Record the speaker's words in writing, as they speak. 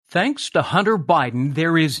Thanks to Hunter Biden,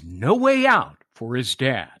 there is no way out for his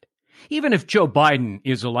dad. Even if Joe Biden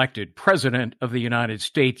is elected president of the United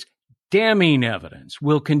States, damning evidence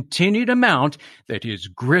will continue to mount that his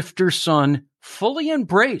grifter son fully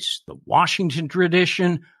embraced the Washington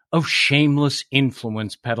tradition of shameless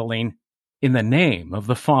influence peddling in the name of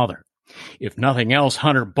the father. If nothing else,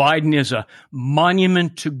 Hunter Biden is a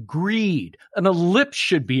monument to greed, and a ellipse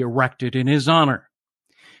should be erected in his honor.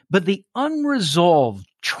 But the unresolved,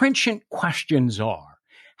 trenchant questions are,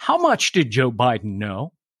 how much did Joe Biden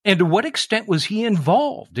know? And to what extent was he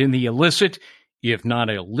involved in the illicit, if not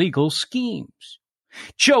illegal, schemes?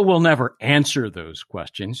 Joe will never answer those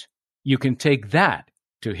questions. You can take that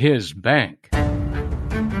to his bank.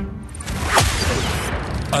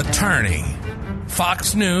 Attorney,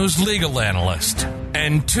 Fox News legal analyst,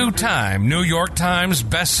 and two-time New York Times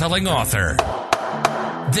best-selling author.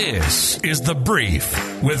 This is The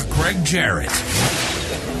Brief with Greg Jarrett.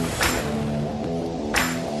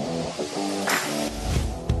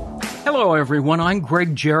 Hello, everyone. I'm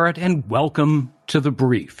Greg Jarrett, and welcome to The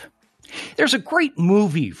Brief. There's a great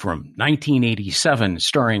movie from 1987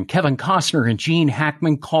 starring Kevin Costner and Gene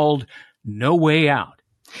Hackman called No Way Out.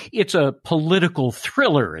 It's a political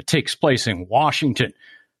thriller. It takes place in Washington.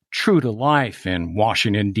 True to life in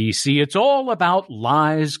Washington, D.C., it's all about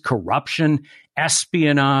lies, corruption,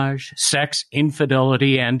 espionage, sex,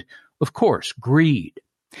 infidelity, and, of course, greed.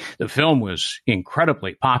 The film was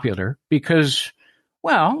incredibly popular because,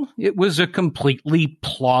 well, it was a completely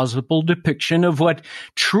plausible depiction of what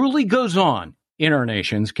truly goes on in our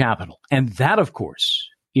nation's capital. And that, of course,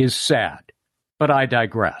 is sad. But I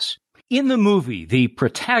digress. In the movie, the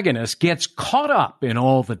protagonist gets caught up in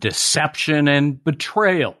all the deception and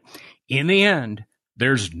betrayal. In the end,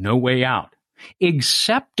 there's no way out,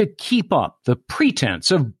 except to keep up the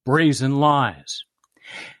pretense of brazen lies.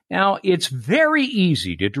 Now, it's very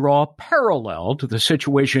easy to draw a parallel to the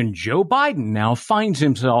situation Joe Biden now finds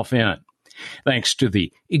himself in. Thanks to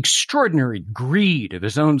the extraordinary greed of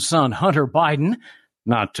his own son, Hunter Biden,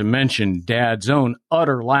 not to mention Dad's own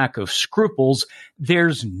utter lack of scruples,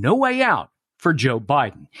 there's no way out for Joe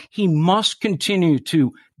Biden. He must continue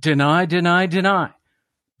to deny,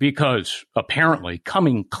 because apparently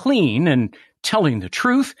coming clean and telling the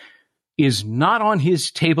truth is not on his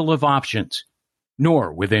table of options,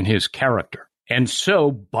 nor within his character. And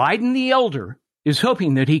so Biden the elder is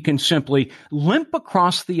hoping that he can simply limp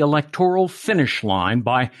across the electoral finish line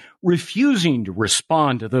by refusing to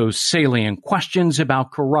respond to those salient questions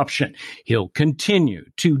about corruption. He'll continue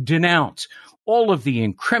to denounce all of the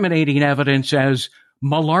incriminating evidence as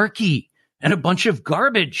malarkey and a bunch of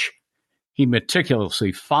garbage. He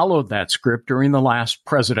meticulously followed that script during the last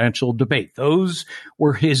presidential debate. Those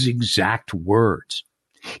were his exact words.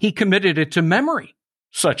 He committed it to memory,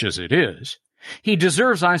 such as it is. He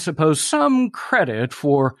deserves, I suppose, some credit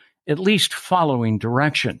for at least following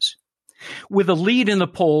directions. With a lead in the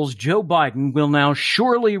polls, Joe Biden will now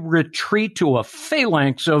surely retreat to a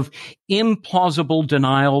phalanx of implausible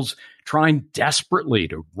denials, trying desperately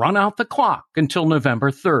to run out the clock until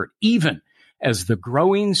November 3rd, even as the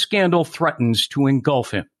growing scandal threatens to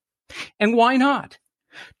engulf him. And why not?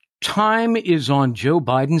 Time is on Joe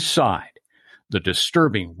Biden's side. The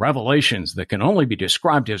disturbing revelations that can only be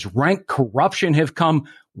described as rank corruption have come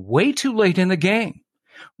way too late in the game.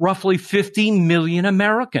 Roughly 50 million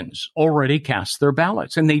Americans already cast their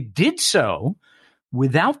ballots, and they did so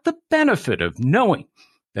without the benefit of knowing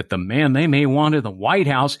that the man they may want in the White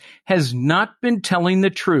House has not been telling the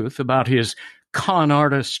truth about his con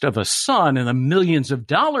artist of a son and the millions of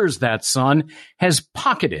dollars that son has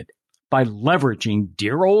pocketed by leveraging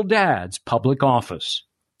dear old dad's public office.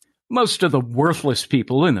 Most of the worthless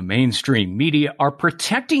people in the mainstream media are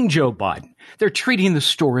protecting Joe Biden. They're treating the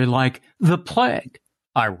story like the plague.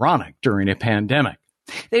 Ironic during a pandemic.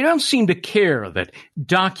 They don't seem to care that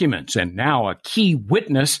documents and now a key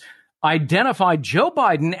witness identify Joe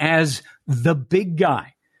Biden as the big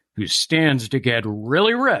guy who stands to get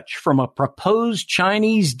really rich from a proposed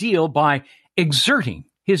Chinese deal by exerting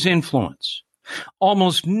his influence.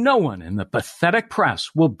 Almost no one in the pathetic press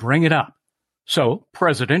will bring it up. So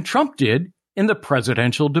President Trump did in the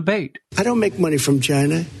presidential debate. I don't make money from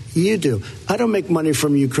China. You do. I don't make money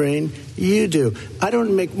from Ukraine. You do. I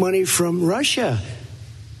don't make money from Russia.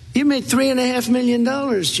 You made $3.5 million,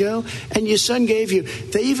 Joe, and your son gave you.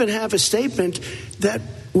 They even have a statement that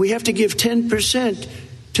we have to give 10%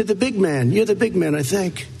 to the big man. You're the big man, I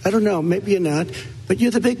think. I don't know. Maybe you're not, but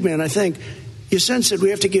you're the big man, I think. Your son said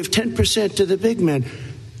we have to give 10% to the big man.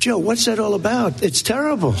 Joe, what's that all about? It's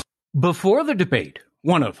terrible. Before the debate,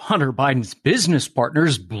 One of Hunter Biden's business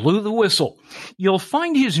partners blew the whistle. You'll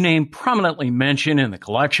find his name prominently mentioned in the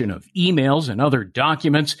collection of emails and other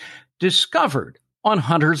documents discovered on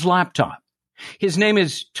Hunter's laptop. His name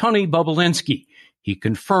is Tony Bobulinski. He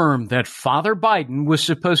confirmed that Father Biden was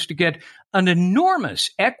supposed to get an enormous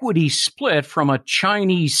equity split from a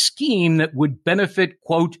Chinese scheme that would benefit,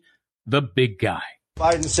 quote, the big guy.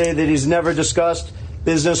 Biden say that he's never discussed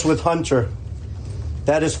business with Hunter.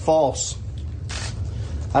 That is false.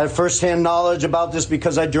 I have firsthand knowledge about this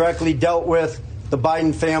because I directly dealt with the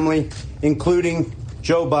Biden family, including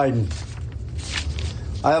Joe Biden.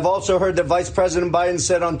 I have also heard that Vice President Biden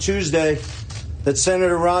said on Tuesday that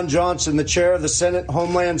Senator Ron Johnson, the chair of the Senate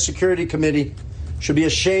Homeland Security Committee, should be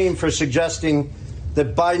ashamed for suggesting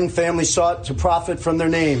that Biden family sought to profit from their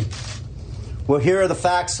name. Well, here are the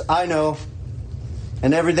facts I know,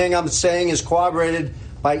 and everything I'm saying is corroborated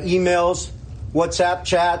by emails, WhatsApp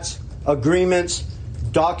chats, agreements,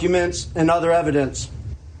 documents, and other evidence.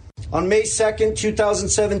 On May 2nd,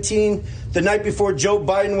 2017, the night before Joe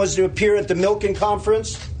Biden was to appear at the Milken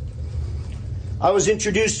Conference, I was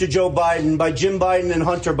introduced to Joe Biden by Jim Biden and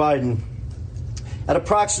Hunter Biden.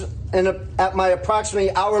 At my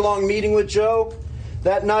approximately hour-long meeting with Joe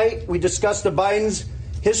that night, we discussed the Biden's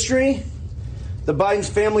history, the Biden's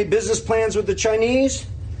family business plans with the Chinese,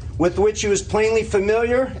 with which he was plainly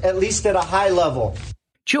familiar, at least at a high level.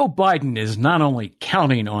 Joe Biden is not only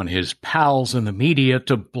counting on his pals in the media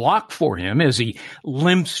to block for him as he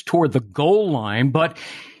limps toward the goal line, but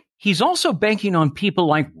he's also banking on people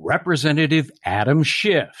like Representative Adam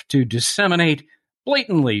Schiff to disseminate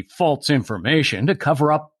blatantly false information to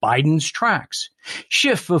cover up Biden's tracks.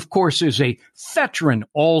 Schiff, of course, is a veteran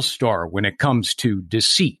all-star when it comes to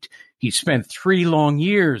deceit. He spent 3 long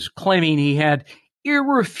years claiming he had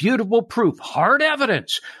irrefutable proof, hard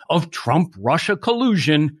evidence of Trump-Russia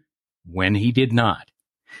collusion when he did not.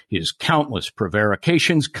 His countless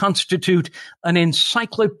prevarications constitute an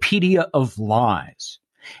encyclopedia of lies.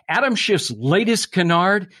 Adam Schiff's latest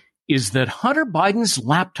canard is that Hunter Biden's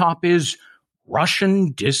laptop is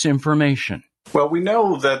Russian disinformation. Well, we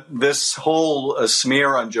know that this whole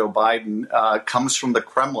smear on Joe Biden comes from the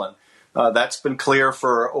Kremlin. That's been clear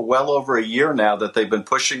for well over a year now that they've been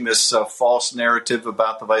pushing this false narrative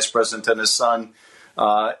about the vice president and his son.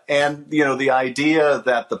 And, you know, the idea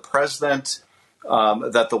that the president,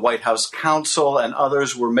 that the White House counsel and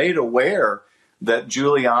others were made aware that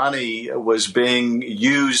Giuliani was being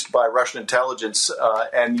used by Russian intelligence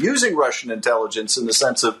and using Russian intelligence in the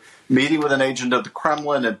sense of meeting with an agent of the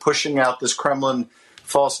Kremlin and pushing out this Kremlin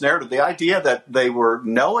false narrative. The idea that they were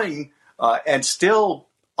knowing and still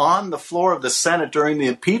on the floor of the Senate during the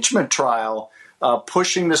impeachment trial,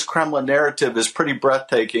 pushing this Kremlin narrative is pretty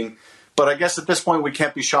breathtaking. But I guess at this point, we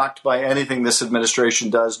can't be shocked by anything this administration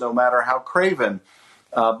does, no matter how craven.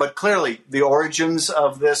 But clearly, the origins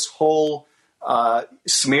of this whole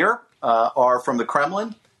smear are from the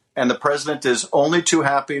Kremlin, and the president is only too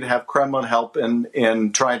happy to have Kremlin help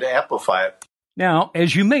in trying to amplify it. Now,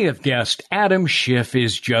 as you may have guessed, Adam Schiff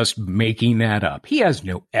is just making that up. He has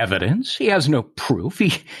no evidence. He has no proof.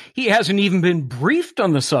 He hasn't even been briefed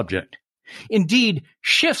on the subject. Indeed,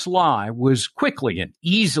 Schiff's lie was quickly and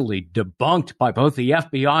easily debunked by both the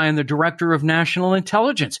FBI and the Director of National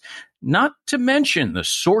Intelligence, not to mention the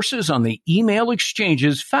sources on the email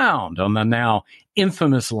exchanges found on the now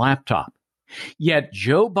infamous laptop. Yet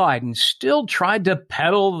Joe Biden still tried to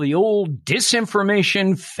peddle the old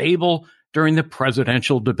disinformation fable during the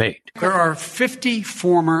presidential debate. There are 50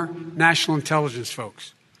 former national intelligence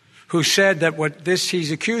folks who said that what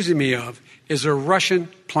he's accusing me of is a Russian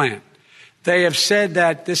plant. They have said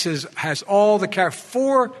that this has all the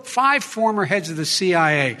 5 former heads of the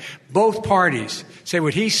CIA, both parties, say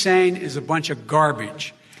what he's saying is a bunch of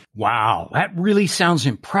garbage. Wow, that really sounds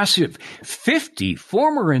impressive. 50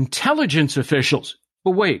 former intelligence officials.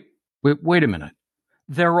 But wait a minute.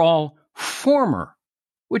 They're all former,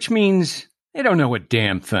 which means they don't know a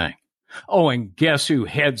damn thing. Oh, and guess who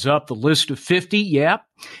heads up the list of 50? Yep,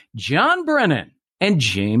 John Brennan and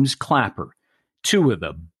James Clapper, 2 of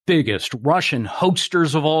the biggest Russian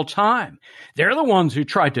hoaxsters of all time. They're the ones who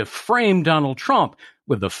tried to frame Donald Trump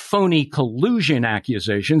with the phony collusion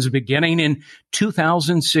accusations beginning in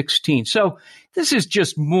 2016. So this is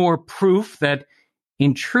just more proof that,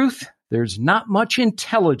 in truth, there's not much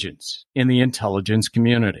intelligence in the intelligence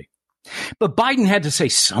community. But Biden had to say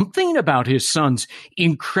something about his son's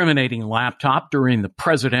incriminating laptop during the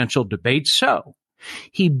presidential debate, so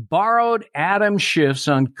he borrowed Adam Schiff's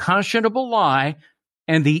unconscionable lie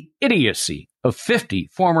and the idiocy of 50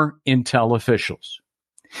 former intel officials.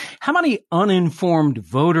 How many uninformed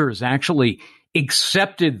voters actually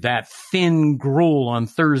accepted that thin gruel on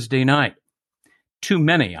Thursday night. Too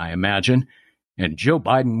many, I imagine, and Joe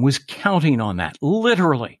Biden was counting on that,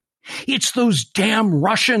 literally. It's those damn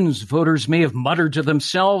Russians, voters may have muttered to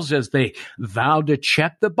themselves as they vowed to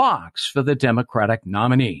check the box for the Democratic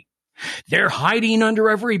nominee. They're hiding under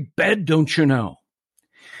every bed, don't you know?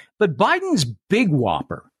 But Biden's big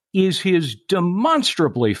whopper is his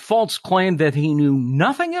demonstrably false claim that he knew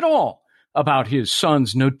nothing at all about his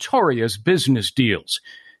son's notorious business deals.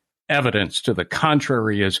 Evidence to the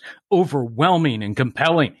contrary is overwhelming and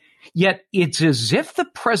compelling. Yet it's as if the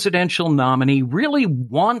presidential nominee really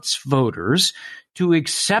wants voters to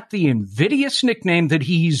accept the invidious nickname that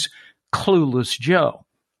he's Clueless Joe.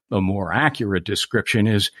 A more accurate description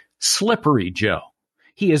is Slippery Joe.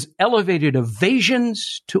 He has elevated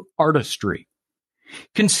evasions to artistry.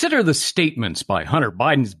 Consider the statements by Hunter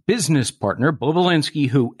Biden's business partner, Bobulinski,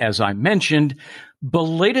 who, as I mentioned,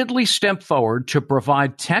 belatedly stepped forward to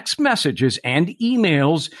provide text messages and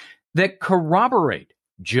emails that corroborate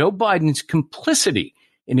Joe Biden's complicity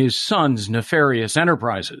in his son's nefarious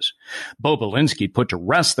enterprises. Bobulinski put to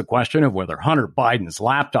rest the question of whether Hunter Biden's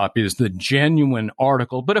laptop is the genuine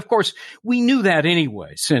article. But of course, we knew that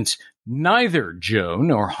anyway, since neither Joe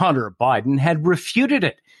nor Hunter Biden had refuted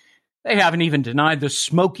it. They haven't even denied the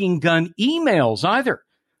smoking gun emails either.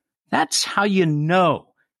 That's how you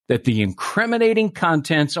know that the incriminating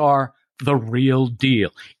contents are the real deal.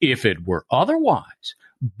 If it were otherwise,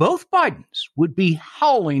 both Bidens would be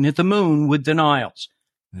howling at the moon with denials.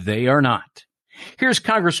 They are not. Here's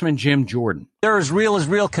Congressman Jim Jordan. They're as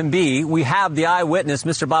real can be. We have the eyewitness,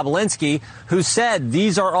 Mr. Bobulinski, who said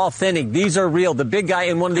these are authentic, these are real. The big guy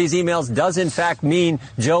in one of these emails does in fact mean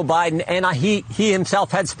Joe Biden, and he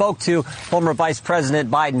himself had spoke to former Vice President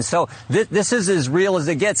Biden. So this is as real as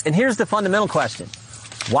it gets. And here's the fundamental question.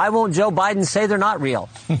 Why won't Joe Biden say they're not real?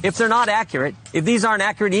 If they're not accurate, if these aren't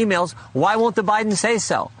accurate emails, why won't the Biden say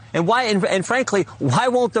so? And why, and frankly, why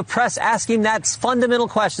won't the press ask him that fundamental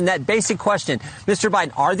question, that basic question? Mr.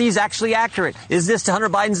 Biden, are these actually accurate? Is this to Hunter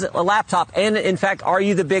Biden's laptop? And in fact, are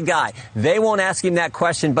you the big guy? They won't ask him that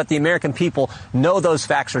question, but the American people know those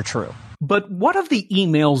facts are true. But what of the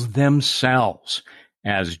emails themselves?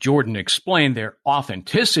 As Jordan explained, their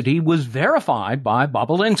authenticity was verified by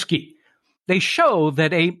Bobulinski. They show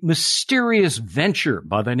that a mysterious venture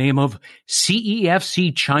by the name of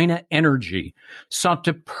CEFC China Energy sought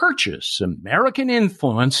to purchase American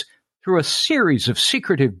influence through a series of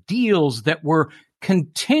secretive deals that were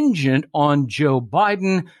contingent on Joe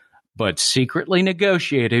Biden, but secretly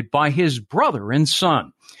negotiated by his brother and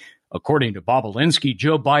son. According to Bobulinski,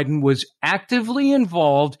 Joe Biden was actively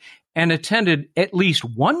involved and attended at least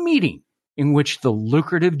one meeting in which the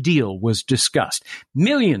lucrative deal was discussed.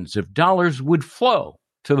 Millions of dollars would flow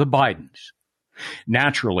to the Bidens.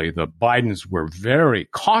 Naturally, the Bidens were very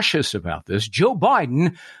cautious about this. Joe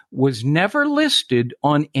Biden was never listed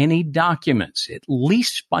on any documents, at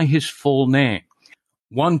least by his full name.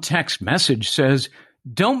 One text message says,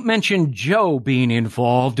 "Don't mention Joe being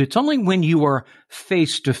involved. It's only when you are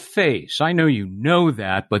face to face. I know you know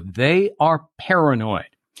that, but they are paranoid."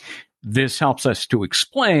 This helps us to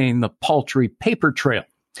explain the paltry paper trail.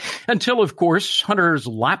 Until, of course, Hunter's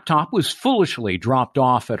laptop was foolishly dropped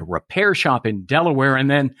off at a repair shop in Delaware and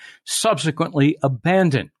then subsequently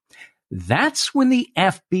abandoned. That's when the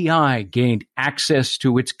FBI gained access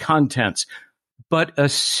to its contents, but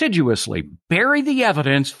assiduously buried the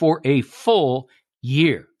evidence for a full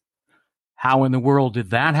year. How in the world did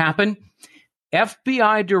that happen?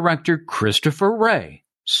 FBI Director Christopher Wray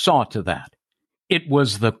saw to that. It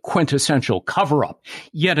was the quintessential cover-up.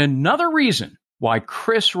 Yet another reason why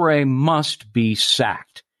Chris Wray must be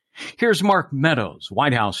sacked. Here's Mark Meadows,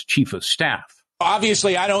 White House Chief of Staff.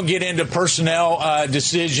 Obviously, I don't get into personnel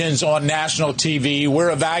decisions on national TV. We're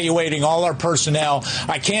evaluating all our personnel.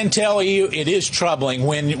 I can tell you it is troubling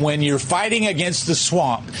when you're fighting against the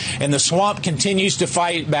swamp, and the swamp continues to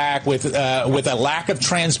fight back with a lack of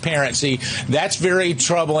transparency. That's very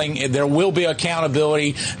troubling. There will be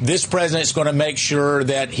accountability. This president is going to make sure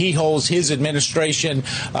that he holds his administration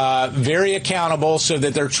very accountable so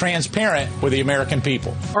that they're transparent with the American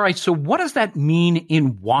people. All right, so what does that mean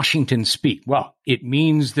in Washington speak? Well, it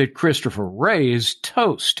means that Christopher Wray is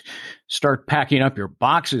toast. Start packing up your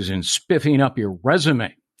boxes and spiffing up your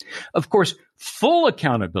resume. Of course, full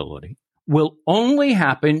accountability will only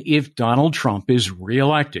happen if Donald Trump is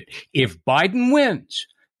reelected. If Biden wins,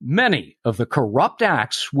 many of the corrupt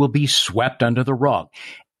acts will be swept under the rug,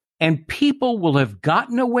 and people will have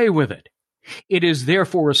gotten away with it. It is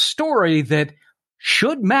therefore a story that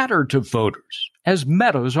should matter to voters, as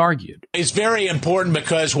Meadows argued. It's very important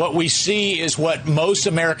because what we see is what most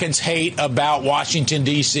Americans hate about Washington,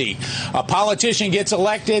 D.C. A politician gets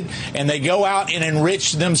elected and they go out and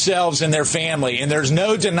enrich themselves and their family. And there's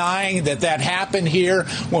no denying that that happened here.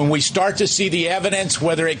 When we start to see the evidence,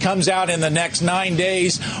 whether it comes out in the next 9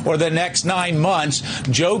 days or the next 9 months,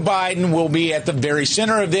 Joe Biden will be at the very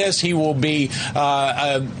center of this. He will be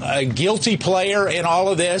a guilty player in all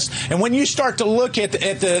of this. And when you start to look at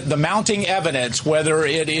the mounting evidence, whether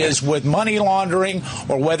it is with money laundering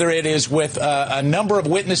or whether it is with a number of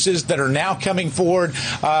witnesses that are now coming forward,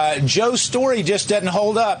 Joe's story just doesn't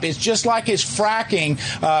hold up. It's just like his fracking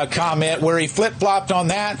comment where he flip-flopped on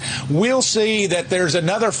that. We'll see that there's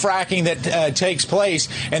another fracking that takes place,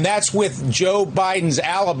 and that's with Joe Biden's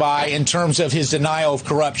alibi in terms of his denial of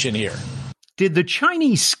corruption here. Did the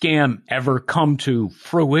Chinese scam ever come to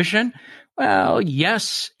fruition? Well,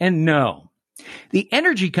 yes and no. The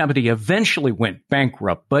energy company eventually went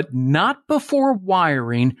bankrupt, but not before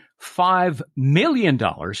wiring $5 million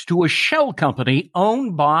to a shell company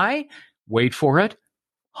owned by, wait for it,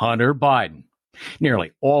 Hunter Biden.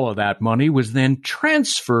 Nearly all of that money was then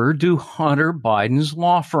transferred to Hunter Biden's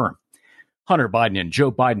law firm. Hunter Biden and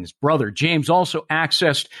Joe Biden's brother, James, also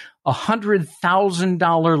accessed a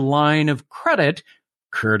 $100,000 line of credit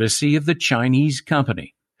courtesy of the Chinese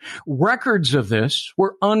company. Records of this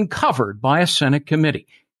were uncovered by a Senate committee.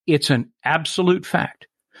 It's an absolute fact.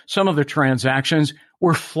 Some of the transactions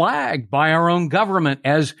were flagged by our own government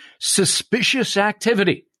as suspicious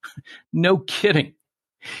activity. No kidding.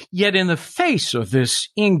 Yet in the face of this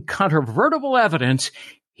incontrovertible evidence,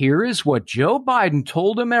 here is what Joe Biden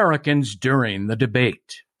told Americans during the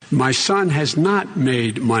debate. My son has not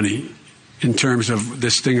made money in terms of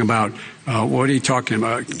this thing about, what are you talking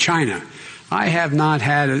about, China. I have not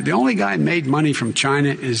had the only guy made money from China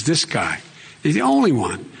is this guy. He's the only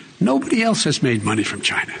one. Nobody else has made money from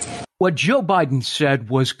China. What Joe Biden said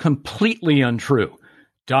was completely untrue.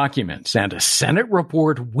 Documents and a Senate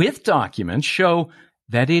report with documents show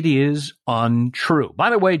that it is untrue. By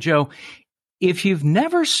the way, Joe, if you've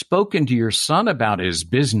never spoken to your son about his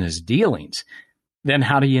business dealings, then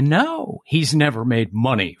how do you know he's never made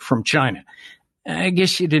money from China? I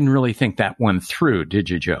guess you didn't really think that one through, did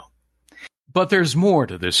you, Joe? But there's more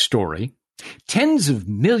to this story. Tens of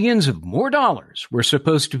millions of more dollars were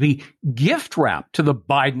supposed to be gift wrapped to the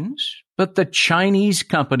Bidens, but the Chinese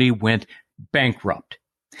company went bankrupt.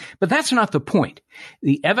 But that's not the point.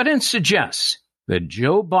 The evidence suggests that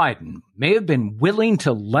Joe Biden may have been willing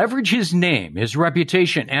to leverage his name, his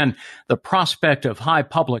reputation, and the prospect of high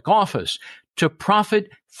public office to profit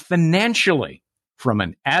financially from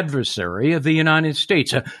an adversary of the United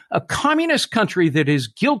States, a communist country that is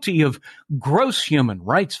guilty of gross human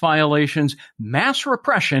rights violations, mass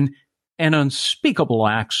repression, and unspeakable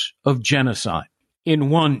acts of genocide.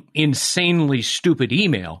 In one insanely stupid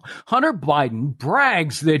email, Hunter Biden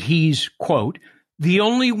brags that he's, quote, the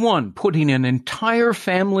only one putting an entire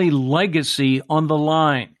family legacy on the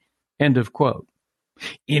line, end of quote.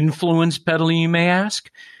 Influence peddling, you may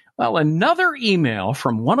ask? Well, another email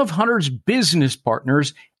from one of Hunter's business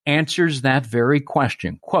partners answers that very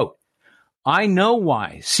question. Quote, I know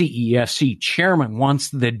why CEFC chairman wants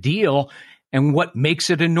the deal and what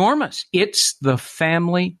makes it enormous. It's the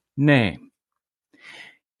family name.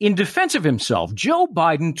 In defense of himself, Joe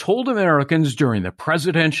Biden told Americans during the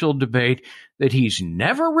presidential debate that he's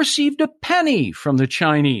never received a penny from the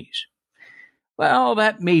Chinese. Well,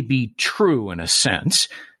 that may be true in a sense,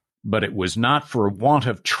 but it was not for want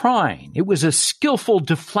of trying. It was a skillful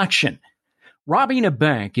deflection. Robbing a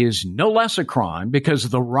bank is no less a crime because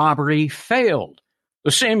the robbery failed.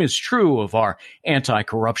 The same is true of our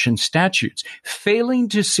anti-corruption statutes. Failing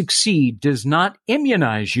to succeed does not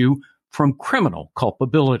immunize you from criminal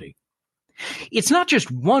culpability. It's not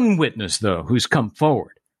just one witness, though, who's come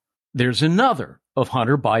forward. There's another of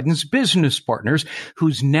Hunter Biden's business partners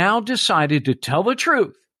who's now decided to tell the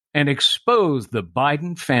truth and expose the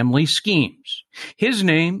Biden family schemes. His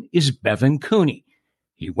name is Bevan Cooney.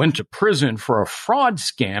 He went to prison for a fraud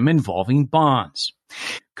scam involving bonds.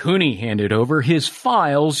 Cooney handed over his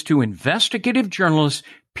files to investigative journalist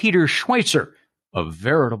Peter Schweizer, a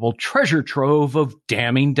veritable treasure trove of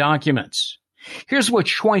damning documents. Here's what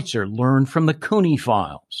Schweizer learned from the Cooney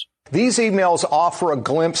files. These emails offer a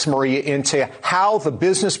glimpse, Maria, into how the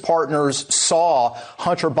business partners saw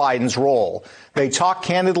Hunter Biden's role. They talk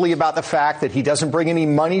candidly about the fact that he doesn't bring any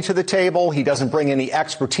money to the table. He doesn't bring any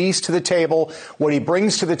expertise to the table. What he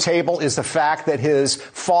brings to the table is the fact that his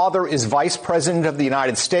father is vice president of the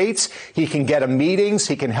United States. He can get him meetings.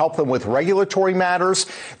 He can help them with regulatory matters.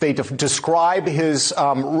 They describe his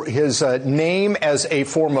name as a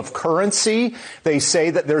form of currency. They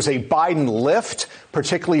say that there's a Biden lift,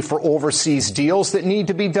 particularly for overseas deals that need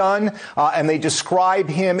to be done. And they describe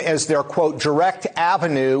him as their, quote, direct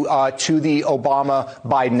avenue to the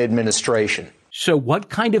Obama-Biden administration. So what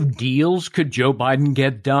kind of deals could Joe Biden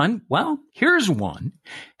get done? Well, here's one.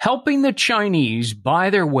 Helping the Chinese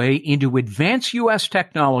buy their way into advanced U.S.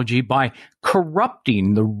 technology by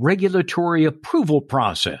corrupting the regulatory approval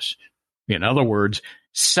process. In other words,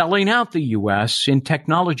 selling out the U.S. in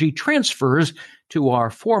technology transfers to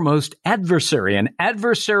our foremost adversary, an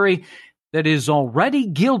adversary that is already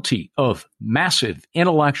guilty of massive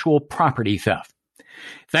intellectual property theft.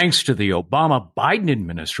 Thanks to the Obama-Biden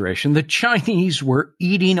administration, the Chinese were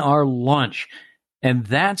eating our lunch. And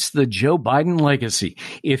that's the Joe Biden legacy.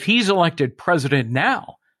 If he's elected president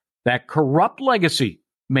now, that corrupt legacy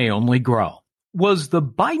may only grow. Was the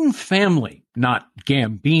Biden family, not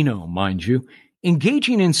Gambino, mind you,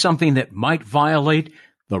 engaging in something that might violate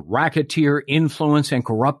the Racketeer Influence and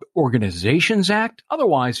Corrupt Organizations Act,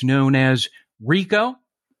 otherwise known as RICO?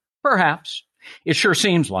 Perhaps. It sure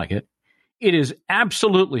seems like it. It is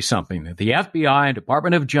absolutely something that the FBI and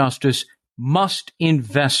Department of Justice must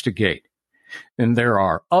investigate. And there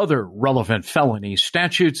are other relevant felony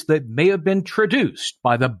statutes that may have been traduced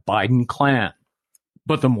by the Biden clan.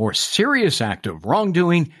 But the more serious act of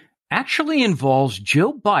wrongdoing actually involves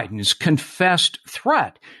Joe Biden's confessed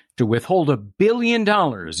threat to withhold $1 billion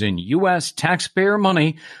in U.S. taxpayer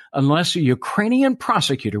money unless a Ukrainian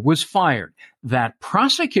prosecutor was fired. That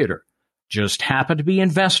prosecutor just happened to be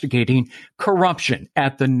investigating corruption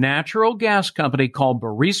at the natural gas company called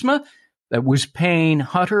Burisma that was paying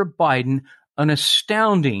Hunter Biden an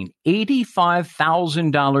astounding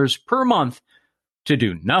 $85,000 per month to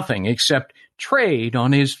do nothing except trade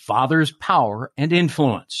on his father's power and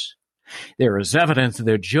influence. There is evidence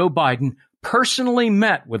that Joe Biden personally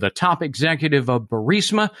met with a top executive of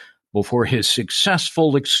Burisma before his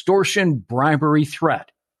successful extortion bribery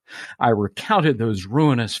threat. I recounted those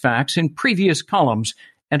ruinous facts in previous columns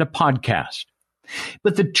and a podcast.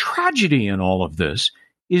 But the tragedy in all of this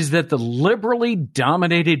is that the liberally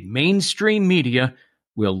dominated mainstream media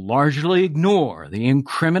will largely ignore the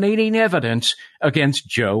incriminating evidence against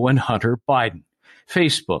Joe and Hunter Biden.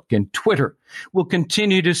 Facebook and Twitter will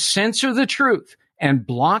continue to censor the truth and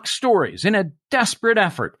block stories in a desperate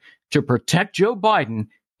effort to protect Joe Biden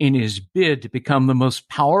in his bid to become the most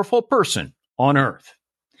powerful person on earth.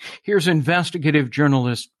 Here's investigative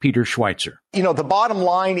journalist Peter Schweitzer. You know, the bottom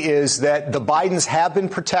line is that the Bidens have been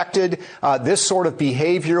protected. This sort of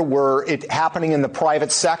behavior, were it happening in the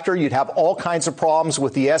private sector, you'd have all kinds of problems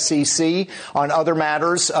with the SEC on other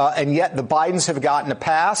matters, and yet the Bidens have gotten a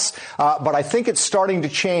pass. But I think it's starting to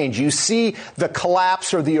change. You see the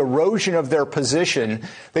collapse or the erosion of their position.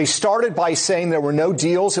 They started by saying there were no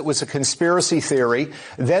deals. It was a conspiracy theory.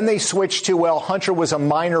 Then they switched to, well, Hunter was a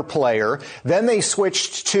minor player. Then they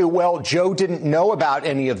switched to, well, Joe didn't know about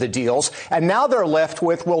any of the deals. And now they're left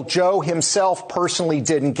with, well, Joe himself personally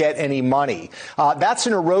didn't get any money. That's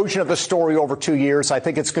an erosion of the story over 2 years. I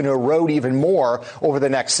think it's going to erode even more over the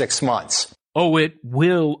next 6 months. Oh, it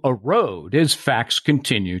will erode as facts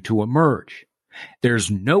continue to emerge. There's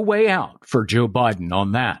no way out for Joe Biden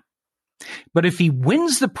on that. But if he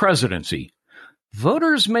wins the presidency,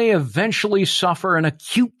 voters may eventually suffer an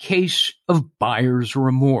acute case of buyer's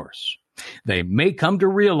remorse. They may come to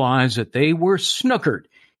realize that they were snookered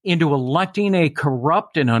into electing a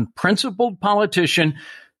corrupt and unprincipled politician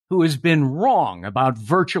who has been wrong about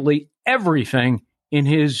virtually everything in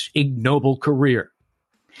his ignoble career.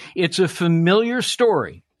 It's a familiar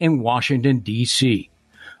story in Washington, D.C.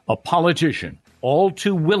 A politician all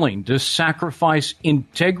too willing to sacrifice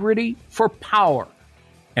integrity for power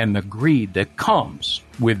and the greed that comes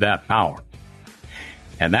with that power.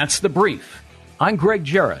 And that's The Brief. I'm Greg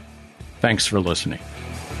Jarrett. Thanks for listening.